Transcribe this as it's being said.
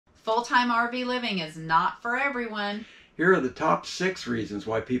Full-time RV living is not for everyone. Here are the top 6 reasons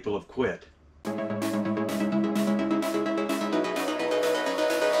why people have quit.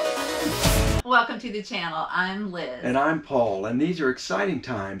 Welcome to the channel. I'm Liz. And I'm Paul, and these are exciting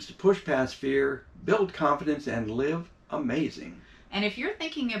times to push past fear, build confidence, and live amazing. And if you're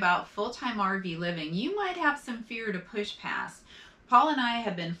thinking about full-time RV living, you might have some fear to push past. Paul and I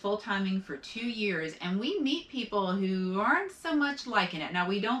have been full-timing for 2 years, and we meet people who aren't so much liking it. Now,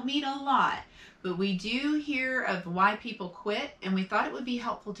 we don't meet a lot, but we do hear of why people quit, and we thought it would be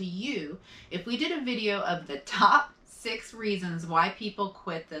helpful to you if we did a video of the top 6 reasons why people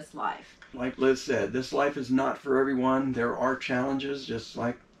quit this life. Like Liz said, this life is not for everyone. There are challenges, just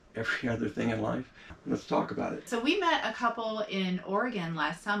like every other thing in life. Let's talk about it. So we met a couple in Oregon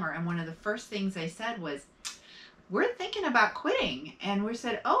last summer, and one of the first things they said was, we're thinking about quitting. And we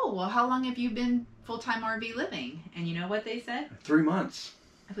said, oh, well, how long have you been full-time RV living? And you know what they said? 3 months.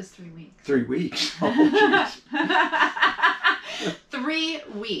 It was 3 weeks. 3 weeks. Oh, jeez. 3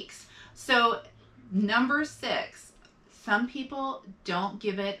 weeks. So number 6, some people don't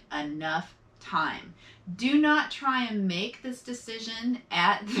give it enough time. Do not try and make this decision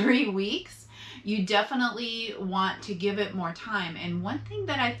at 3 weeks. You definitely want to give it more time. And one thing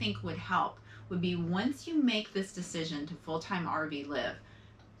that I think would help would be, once you make this decision to full-time RV live,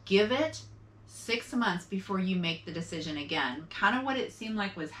 give it 6 months before you make the decision again. Kind of what it seemed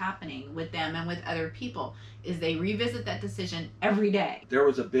like was happening with them and with other people is they revisit that decision every day. There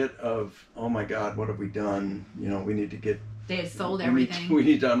was a bit of, oh my God, what have we done? You know, we need to get... They had sold everything. We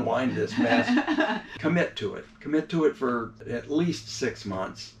need to unwind this mess. Commit to it. Commit to it for at least 6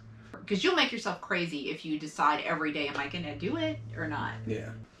 months. Because you'll make yourself crazy if you decide every day, am I going to do it or not?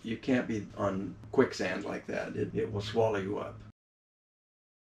 Yeah. You can't be on quicksand like that. It will swallow you up.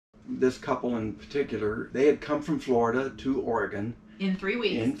 This couple in particular, they had come from Florida to Oregon. In 3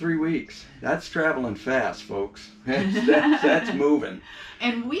 weeks. In 3 weeks. That's traveling fast, folks. That's moving.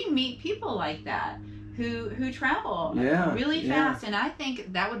 And we meet people like that who travel really fast. And I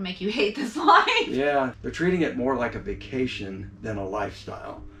think that would make you hate this life. Yeah. They're treating it more like a vacation than a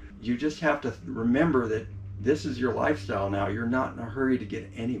lifestyle. You just have to remember that this is your lifestyle now. You're not in a hurry to get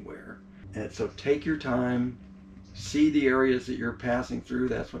anywhere. And so take your time, see the areas that you're passing through.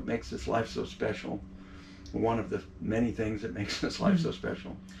 That's what makes this life so special. One of the many things that makes this life so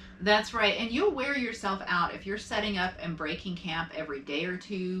special. That's right. And you'll wear yourself out if you're setting up and breaking camp every day or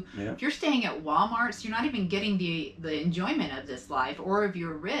two. Yeah. If you're staying at Walmart, so you're not even getting the enjoyment of this life or of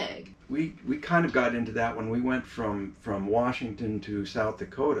your rig. We kind of got into that when we went from Washington to South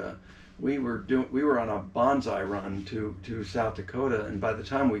Dakota. We were on a bonsai run to South Dakota, and by the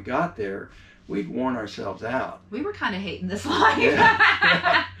time we got there, we'd worn ourselves out. We were kind of hating this life.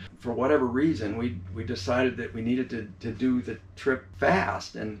 Yeah. For whatever reason, we decided that we needed to do the trip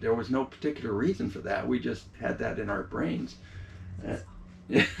fast, and there was no particular reason for that. We just had that in our brains.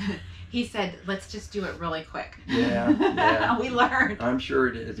 He said, let's just do it really quick. Yeah. We learned. I'm sure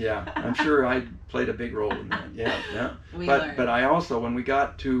it is, yeah. I'm sure I played a big role in that, yeah. We learned. But I also, when we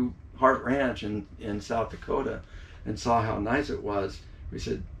got to Hart Ranch in South Dakota and saw how nice it was, we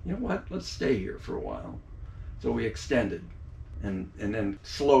said, you know what, let's stay here for a while. So we extended and then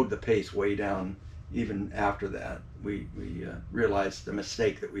slowed the pace way down. Even after that, we realized the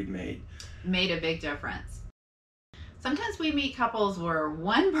mistake that we'd made. Made a big difference. Sometimes we meet couples where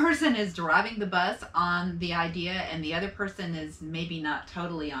one person is driving the bus on the idea and the other person is maybe not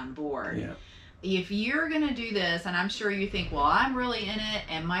totally on board. Yeah. If you're going to do this, and I'm sure you think, well, I'm really in it,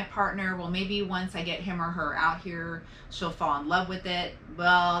 and my partner, well, maybe once I get him or her out here, she'll fall in love with it.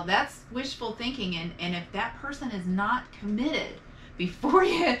 Well, that's wishful thinking, and if that person is not committed before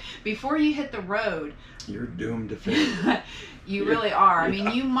you hit the road, you're doomed to fail. You really are. I mean,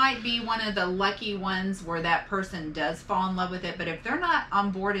 you might be one of the lucky ones where that person does fall in love with it, but if they're not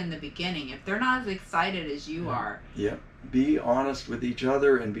on board in the beginning, if they're not as excited as you are. Yeah. Be honest with each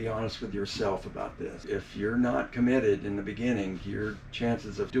other and be honest with yourself about this. If you're not committed in the beginning, your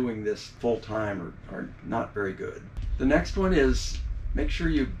chances of doing this full time are not very good. The next one is make sure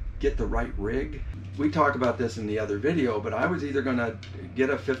you get the right rig. We talk about this in the other video, but I was either going to get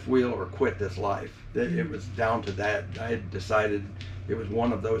a fifth wheel or quit this life. It was down to that. I had decided it was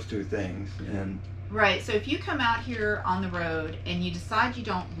one of those two things. And right. So if you come out here on the road and you decide you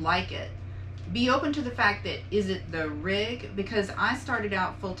don't like it, be open to the fact that, is it the rig? Because I started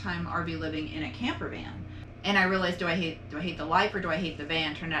out full-time RV living in a camper van, and I realized, do I hate the life or do I hate the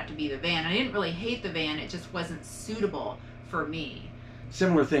van? Turned out to be the van. I didn't really hate the van, it just wasn't suitable for me.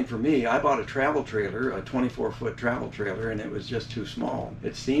 Similar thing for me. I bought a travel trailer, a 24-foot travel trailer, and it was just too small.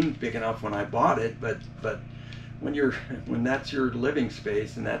 It seemed big enough when I bought it, but when that's your living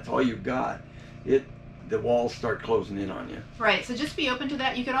space and that's all you've got, the walls start closing in on you. Right, so just be open to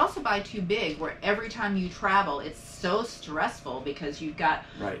that. You could also buy too big, where every time you travel, it's so stressful because you've got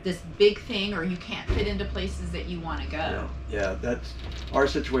this big thing, or you can't fit into places that you want to go. Yeah, that's our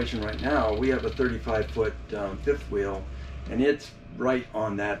situation right now. We have a 35-foot fifth wheel, and it's right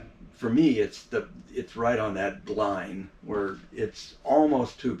on that. For me, it's right on that line where it's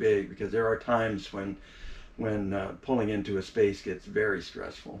almost too big, because there are times when pulling into a space gets very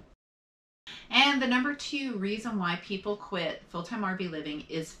stressful. And the number 2 reason why people quit full-time RV living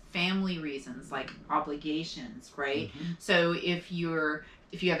is family reasons, like obligations, right? So if you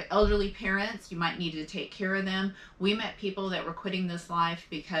have elderly parents, you might need to take care of them. We met people that were quitting this life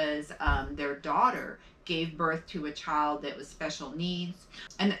because their daughter gave birth to a child that was special needs.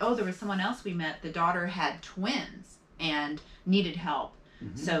 And there was someone else we met. The daughter had twins and needed help.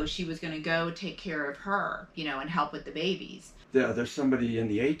 So she was going to go take care of her, and help with the babies. Yeah, there's somebody in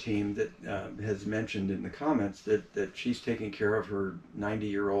the A team that has mentioned in the comments that she's taking care of her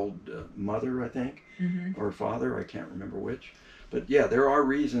 90-year-old mother, I think, or father, I can't remember which. But yeah, there are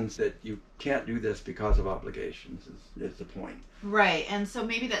reasons that you can't do this because of obligations, is the point. Right, and so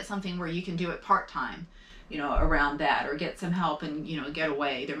maybe that's something where you can do it part-time, around that, or get some help and, get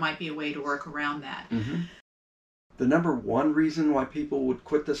away. There might be a way to work around that. The number 1 reason why people would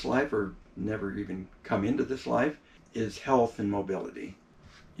quit this life or never even come into this life is health and mobility.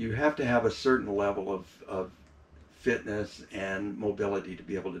 You have to have a certain level of fitness and mobility to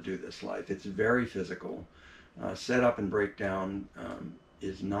be able to do this life. It's very physical. Set up and breakdown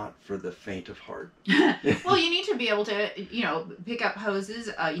is not for the faint of heart. Well, you need to be able to, pick up hoses.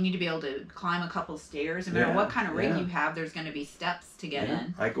 You need to be able to climb a couple stairs. No matter what kind of rig you have, there's going to be steps to get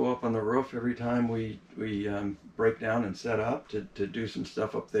in. I go up on the roof every time we break down and set up to do some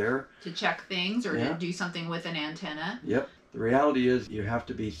stuff up there. To check things or to do something with an antenna. Yep. The reality is you have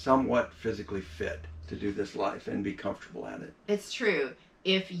to be somewhat physically fit to do this life and be comfortable at it. It's true.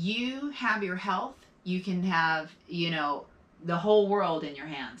 If you have your health, you can have, the whole world in your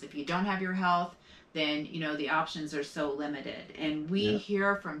hands. If you don't have your health, then, the options are so limited. And we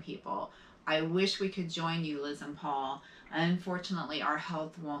hear from people, I wish we could join you, Liz and Paul. Unfortunately, our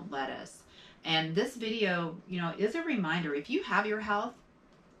health won't let us. And this video, is a reminder. If you have your health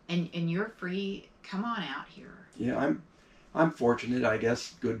and you're free, come on out here. Yeah, I'm fortunate, I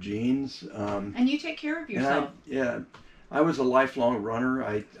guess, good genes. And you take care of yourself. I was a lifelong runner.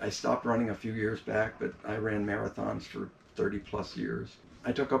 I stopped running a few years back, but I ran marathons for 30 plus years.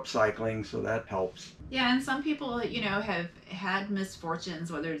 I took up cycling, so that helps. Yeah, and some people, have had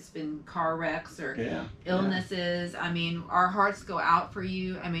misfortunes, whether it's been car wrecks or illnesses. I mean, our hearts go out for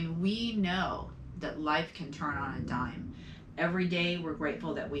you. I mean, we know that life can turn on a dime. Every day we're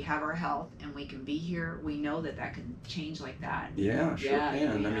grateful that we have our health and we can be here. We know that can change like that. Yeah, sure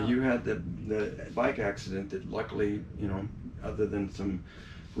can. I mean, you had the bike accident that luckily, other than some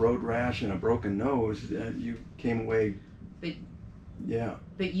road rash and a broken nose, you came away.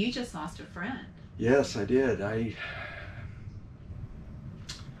 But you just lost a friend. Yes, I did. I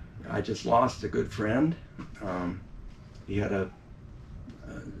just lost a good friend. He had a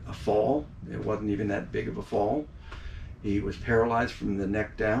fall. It wasn't even that big of a fall. He was paralyzed from the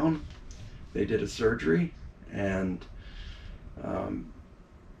neck down. They did a surgery, and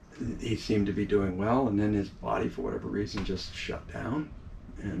he seemed to be doing well, and then his body, for whatever reason, just shut down,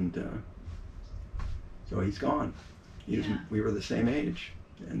 and so he's gone. We were the same age,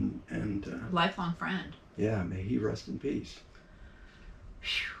 and lifelong friend. Yeah, may he rest in peace.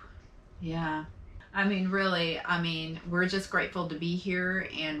 Whew. Yeah. I mean, really, we're just grateful to be here,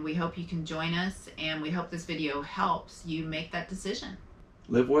 and we hope you can join us, and we hope this video helps you make that decision.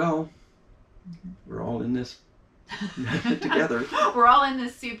 Live well. We're all in this together. We're all in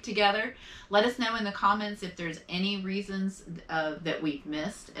this soup together. Let us know in the comments if there's any reasons that we've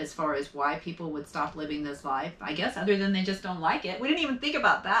missed as far as why people would stop living this life. I guess other than they just don't like it. We didn't even think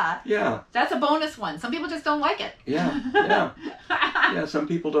about that. Yeah. That's a bonus one. Some people just don't like it. Yeah. Yeah, some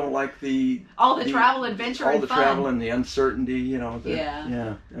people don't like all the travel, adventure, and fun. All the travel and the uncertainty,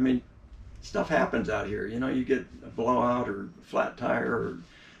 Yeah. I mean, stuff happens out here. You get a blowout or a flat tire, or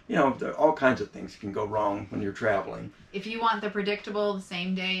all kinds of things can go wrong when you're traveling. If you want the predictable, the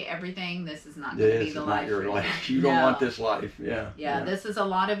same day, everything, this is not going to be the life. This is not your life. You don't want this life. Yeah, this is a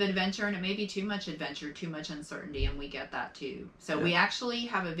lot of adventure, and it may be too much adventure, too much uncertainty, and we get that too. So we actually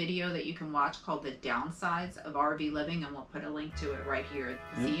have a video that you can watch called The Downsides of RV Living, and we'll put a link to it right here.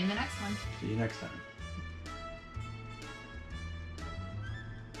 See you in the next one. See you next time.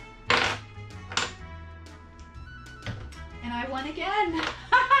 And I won again.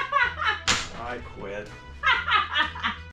 I quit.